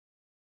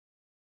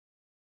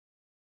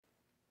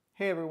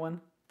Hey everyone,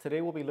 today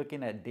we'll be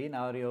looking at Dayton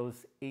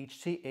Audio's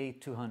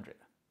HTA200.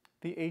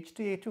 The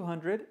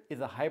HTA200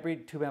 is a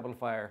hybrid tube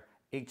amplifier,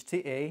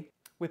 HTA,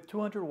 with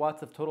 200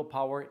 watts of total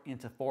power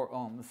into 4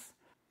 ohms,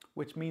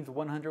 which means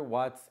 100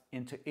 watts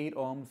into 8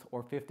 ohms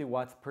or 50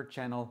 watts per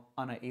channel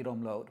on an 8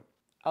 ohm load.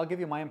 I'll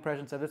give you my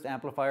impressions of this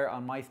amplifier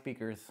on my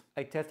speakers.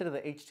 I tested the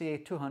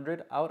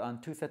HTA200 out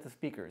on 2 sets of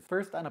speakers.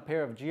 First on a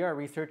pair of GR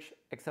Research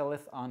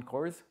XLS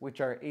Encores,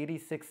 which are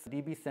 86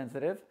 dB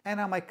sensitive, and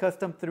on my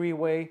custom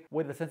 3-way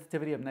with a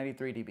sensitivity of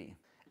 93 dB.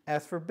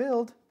 As for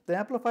build, the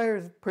amplifier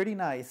is pretty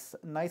nice.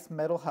 Nice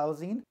metal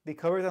housing. The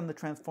covers on the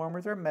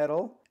transformers are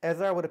metal,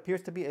 as are what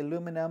appears to be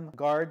aluminum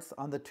guards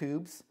on the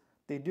tubes.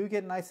 They do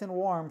get nice and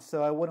warm,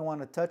 so I wouldn't want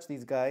to touch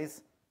these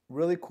guys.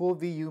 Really cool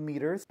VU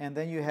meters, and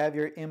then you have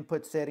your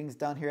input settings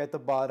down here at the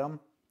bottom.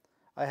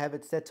 I have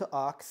it set to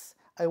aux.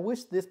 I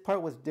wish this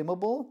part was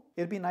dimmable.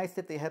 It'd be nice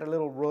if they had a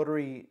little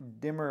rotary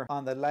dimmer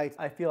on the lights.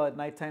 I feel at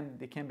nighttime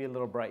they can be a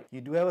little bright.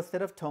 You do have a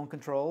set of tone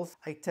controls.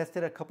 I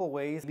tested a couple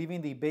ways,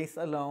 leaving the bass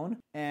alone,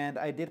 and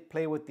I did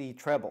play with the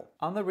treble.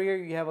 On the rear,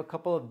 you have a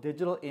couple of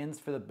digital ins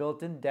for the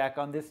built-in DAC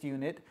on this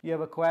unit. You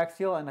have a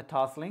coaxial and a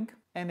toslink.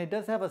 And it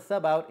does have a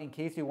sub out in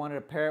case you wanted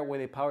to pair it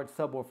with a powered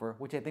subwoofer,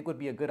 which I think would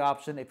be a good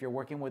option if you're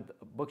working with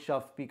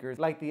bookshelf speakers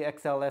like the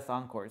XLS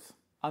Encores.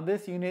 On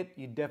this unit,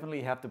 you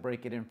definitely have to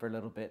break it in for a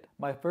little bit.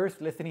 My first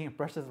listening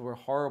impressions were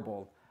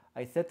horrible.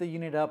 I set the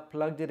unit up,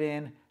 plugged it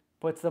in,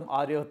 put some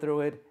audio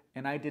through it,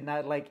 and I did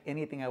not like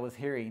anything I was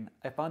hearing.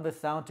 I found the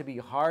sound to be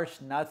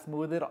harsh, not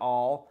smooth at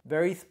all,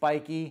 very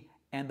spiky,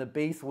 and the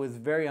bass was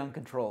very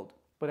uncontrolled.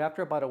 But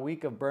after about a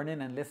week of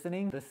burning and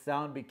listening, the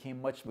sound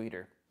became much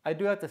sweeter. I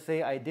do have to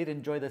say I did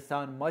enjoy the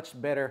sound much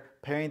better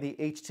pairing the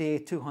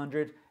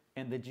HTA200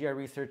 and the GR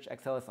Research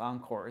XLS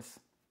Encores.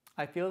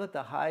 I feel that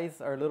the highs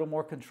are a little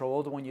more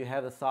controlled when you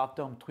have the soft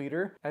dome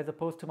tweeter as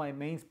opposed to my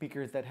main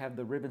speakers that have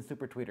the ribbon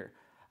super tweeter.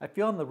 I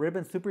feel on the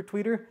ribbon super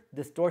tweeter,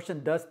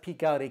 distortion does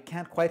peak out. It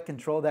can't quite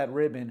control that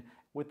ribbon.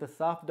 With the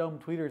soft dome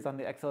tweeters on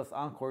the XLS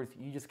Encores,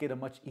 you just get a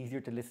much easier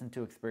to listen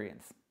to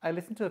experience. I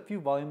listened to a few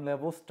volume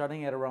levels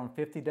starting at around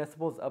 50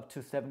 decibels up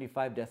to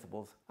 75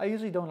 decibels. I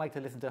usually don't like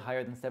to listen to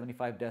higher than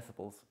 75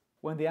 decibels.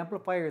 When the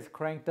amplifier is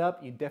cranked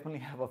up, you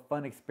definitely have a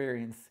fun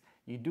experience.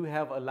 You do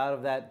have a lot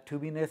of that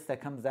tubiness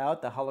that comes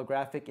out, the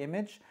holographic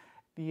image.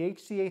 The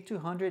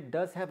HTA200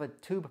 does have a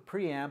tube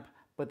preamp,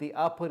 but the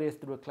output is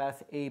through a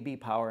Class AB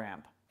power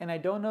amp. And I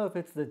don't know if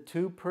it's the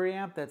tube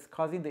preamp that's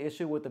causing the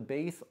issue with the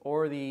bass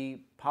or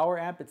the power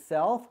amp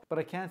itself, but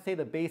I can't say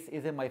the bass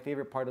isn't my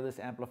favorite part of this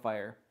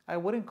amplifier. I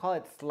wouldn't call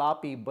it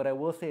sloppy, but I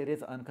will say it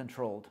is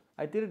uncontrolled.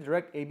 I did a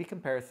direct AB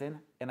comparison,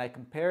 and I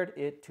compared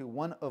it to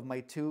one of my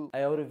 2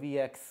 Iota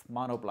VX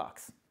mono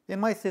blocks. In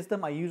my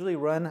system, I usually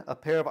run a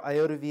pair of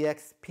Iota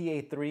VX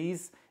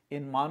PA3s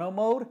in mono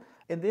mode.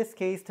 In this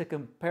case, to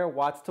compare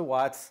watts to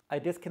watts, I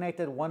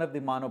disconnected one of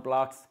the mono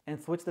blocks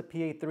and switched the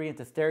PA3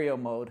 into stereo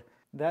mode.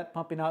 That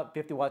pumping out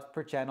 50 watts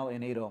per channel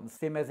in 8 ohms,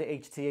 same as the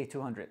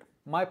HTA200.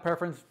 My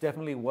preference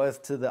definitely was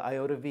to the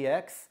Iota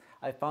VX.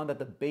 I found that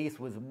the bass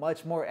was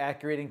much more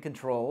accurate and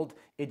controlled.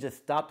 It just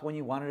stopped when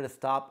you wanted to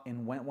stop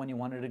and went when you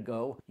wanted to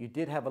go. You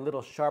did have a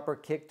little sharper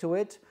kick to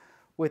it.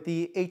 With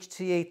the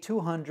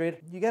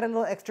HTA200, you got a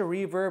little extra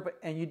reverb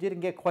and you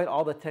didn't get quite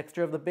all the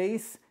texture of the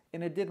bass,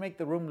 and it did make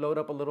the room load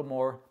up a little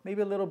more.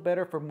 Maybe a little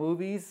better for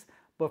movies,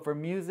 but for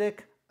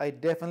music, I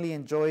definitely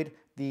enjoyed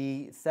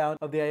the sound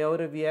of the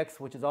Iota VX,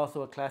 which is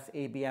also a Class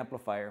AB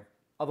amplifier.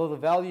 Although the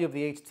value of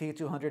the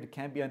HTA200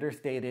 can be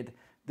understated,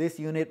 this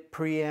unit,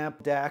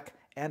 preamp, DAC,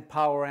 and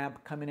power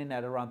amp coming in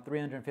at around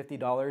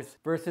 $350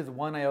 versus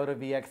one Iota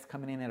VX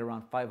coming in at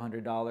around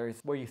 $500,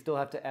 where you still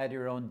have to add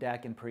your own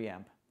DAC and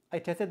preamp. I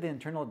tested the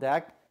internal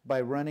DAC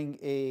by running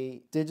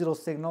a digital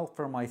signal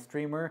from my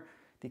streamer,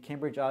 the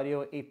Cambridge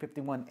Audio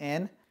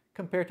 851N,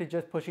 compared to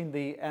just pushing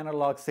the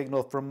analog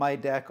signal from my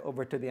DAC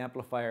over to the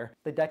amplifier.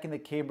 The DAC in the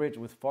Cambridge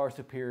was far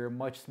superior,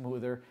 much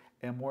smoother,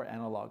 and more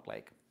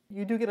analog-like.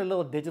 You do get a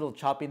little digital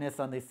choppiness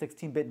on the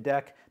 16-bit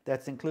DAC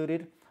that's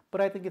included,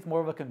 but I think it's more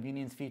of a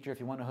convenience feature if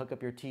you want to hook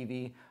up your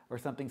TV or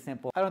something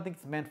simple. I don't think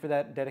it's meant for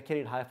that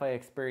dedicated hi-fi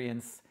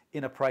experience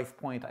in a price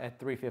point at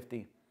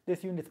 $350.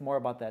 This unit's more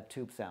about that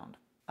tube sound.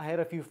 I had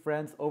a few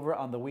friends over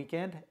on the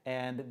weekend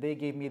and they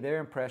gave me their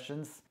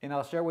impressions, and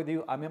I'll share with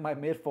you, I'm in my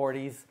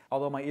mid-40s,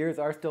 although my ears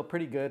are still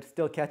pretty good,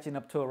 still catching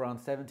up to around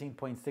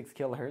 17.6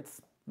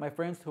 kilohertz. My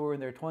friends who were in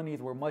their 20s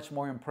were much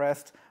more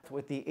impressed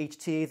with the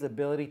HTA's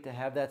ability to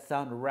have that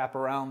sound wrap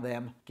around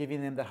them,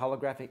 giving them that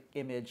holographic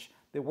image.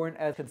 They weren't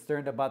as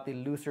concerned about the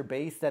looser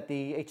bass that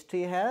the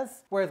HTA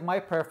has, whereas my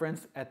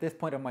preference at this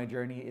point of my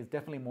journey is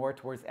definitely more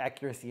towards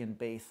accuracy in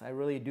bass. I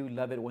really do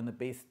love it when the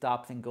bass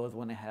stops and goes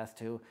when it has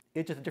to.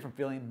 It's just a different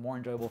feeling, more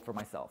enjoyable for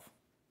myself.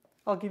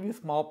 I'll give you a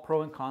small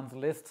pro and cons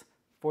list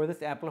for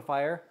this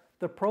amplifier.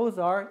 The pros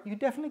are, you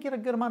definitely get a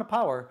good amount of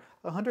power.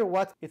 100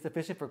 watts is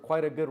sufficient for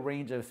quite a good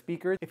range of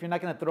speakers if you're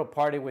not going to throw a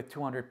party with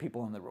 200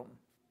 people in the room.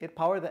 It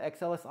powered the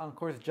XLS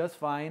Encores just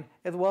fine,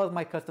 as well as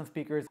my custom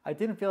speakers. I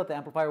didn't feel that the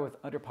amplifier was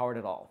underpowered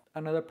at all.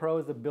 Another pro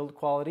is the build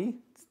quality.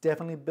 It's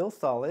definitely built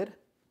solid.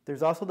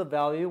 There's also the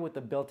value with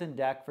the built-in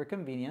DAC for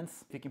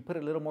convenience. If you can put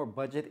a little more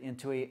budget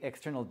into an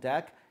external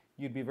DAC,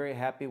 you'd be very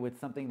happy with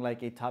something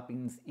like a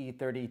Toppings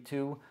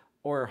E32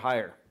 or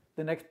higher.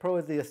 The next pro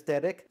is the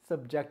aesthetic.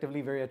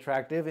 Subjectively very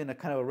attractive in a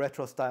kind of a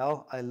retro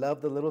style. I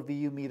love the little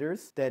VU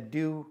meters that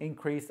do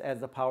increase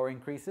as the power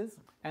increases.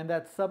 And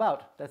that sub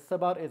out. That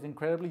sub out is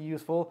incredibly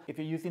useful. If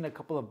you're using a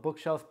couple of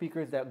bookshelf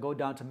speakers that go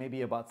down to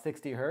maybe about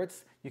 60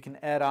 Hertz, you can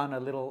add on a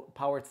little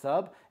powered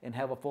sub and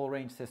have a full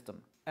range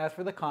system. As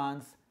for the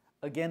cons,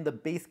 again, the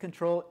bass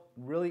control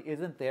really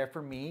isn't there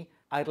for me.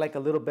 I'd like a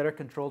little better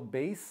controlled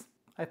bass.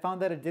 I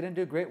found that it didn't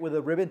do great with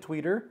a ribbon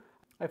tweeter.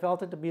 I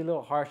felt it to be a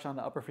little harsh on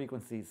the upper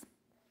frequencies.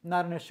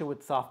 Not an issue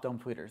with soft dome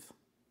tweeters.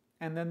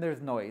 And then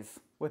there's noise.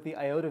 With the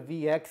IOTA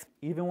VX,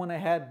 even when I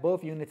had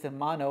both units in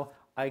mono,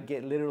 I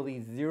get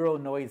literally zero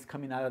noise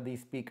coming out of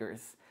these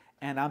speakers.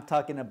 And I'm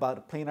talking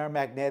about planar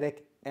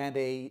magnetic and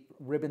a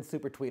ribbon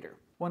super tweeter.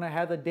 When I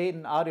had the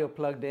Dayton Audio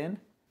plugged in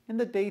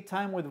the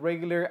daytime with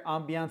regular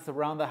ambiance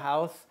around the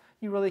house,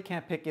 you really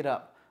can't pick it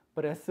up.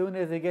 But as soon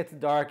as it gets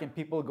dark and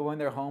people go in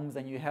their homes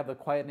and you have the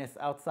quietness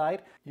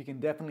outside, you can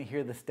definitely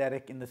hear the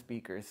static in the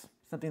speakers.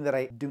 Something that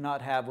I do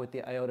not have with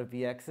the IOTA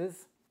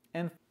VXs.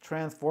 And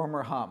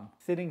transformer hum.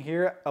 Sitting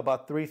here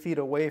about 3 feet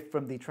away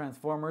from the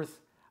transformers,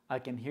 I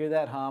can hear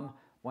that hum.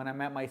 When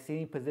I'm at my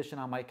seating position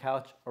on my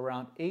couch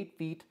around 8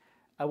 feet,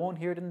 I won't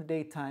hear it in the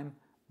daytime,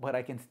 but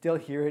I can still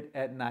hear it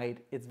at night.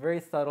 It's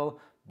very subtle,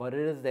 but it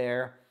is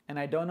there. And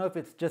I don't know if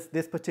it's just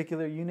this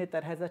particular unit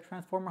that has that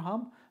transformer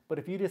hum, but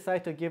if you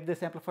decide to give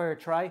this amplifier a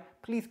try,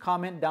 please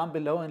comment down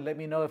below and let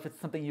me know if it's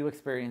something you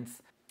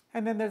experience.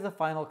 And then there's a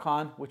final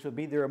con, which would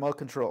be the remote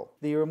control.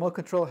 The remote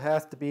control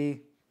has to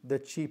be the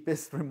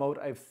cheapest remote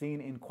I've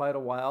seen in quite a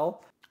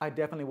while. I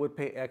definitely would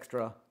pay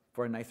extra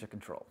for a nicer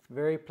control.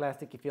 Very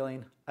plasticky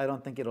feeling. I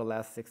don't think it'll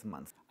last 6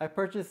 months. I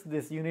purchased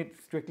this unit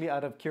strictly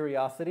out of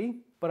curiosity,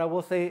 but I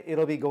will say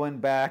it'll be going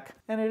back.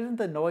 And it isn't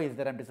the noise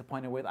that I'm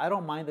disappointed with. I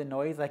don't mind the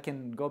noise. I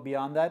can go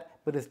beyond that,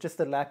 but it's just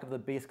the lack of the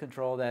bass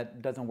control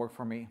that doesn't work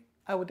for me.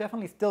 I would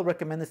definitely still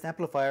recommend this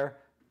amplifier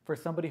for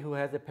somebody who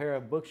has a pair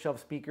of bookshelf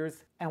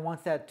speakers and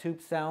wants that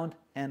tube sound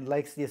and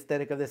likes the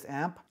aesthetic of this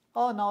amp.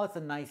 All in all, it's a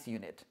nice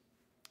unit.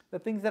 The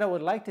things that I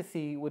would like to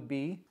see would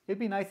be, it'd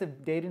be nice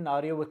if Dayton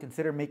Audio would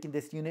consider making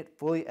this unit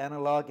fully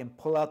analog and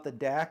pull out the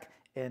DAC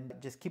and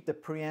just keep the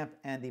preamp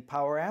and the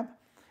power amp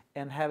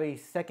and have a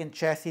second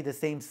chassis the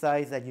same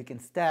size that you can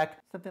stack,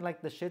 something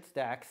like the shit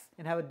stacks,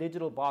 and have a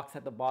digital box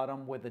at the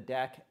bottom with a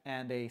DAC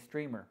and a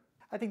streamer.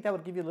 I think that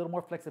would give you a little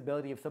more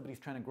flexibility if somebody's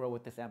trying to grow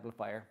with this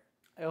amplifier.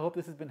 I hope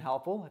this has been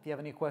helpful. If you have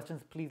any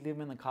questions, please leave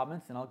them in the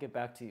comments and I'll get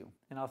back to you.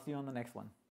 And I'll see you on the next one.